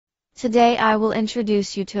Today I will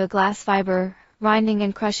introduce you to a glass fiber grinding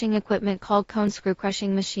and crushing equipment called cone screw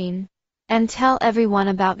crushing machine, and tell everyone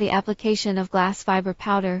about the application of glass fiber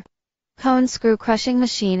powder. Cone screw crushing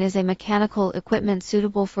machine is a mechanical equipment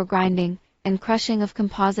suitable for grinding and crushing of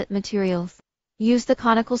composite materials. Use the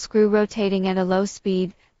conical screw rotating at a low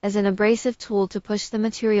speed as an abrasive tool to push the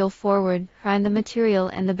material forward, grind the material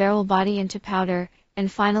and the barrel body into powder,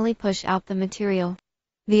 and finally push out the material.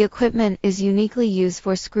 The equipment is uniquely used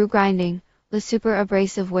for screw grinding, with super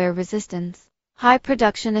abrasive wear resistance, high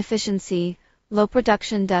production efficiency, low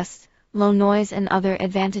production dust, low noise and other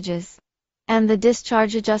advantages. And the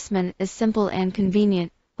discharge adjustment is simple and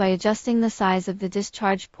convenient. By adjusting the size of the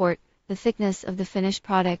discharge port, the thickness of the finished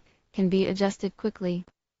product can be adjusted quickly.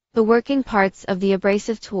 The working parts of the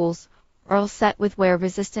abrasive tools are all set with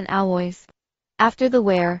wear-resistant alloys. After the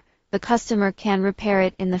wear, the customer can repair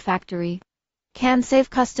it in the factory. Can save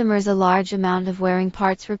customers a large amount of wearing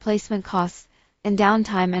parts replacement costs and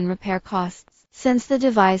downtime and repair costs. Since the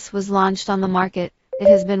device was launched on the market, it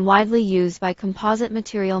has been widely used by composite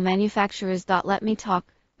material manufacturers. Let me talk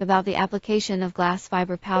about the application of glass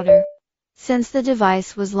fiber powder. Since the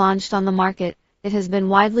device was launched on the market, it has been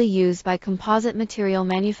widely used by composite material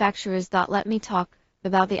manufacturers. Let me talk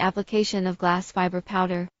about the application of glass fiber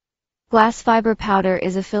powder. Glass fiber powder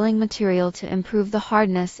is a filling material to improve the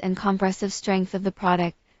hardness and compressive strength of the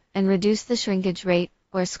product and reduce the shrinkage rate,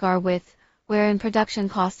 or scar width, wear and production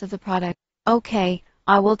cost of the product. Okay,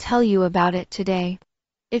 I will tell you about it today.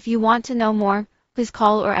 If you want to know more, please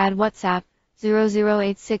call or add WhatsApp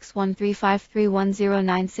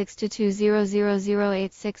 00861353109622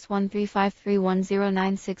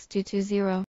 00086135310962220.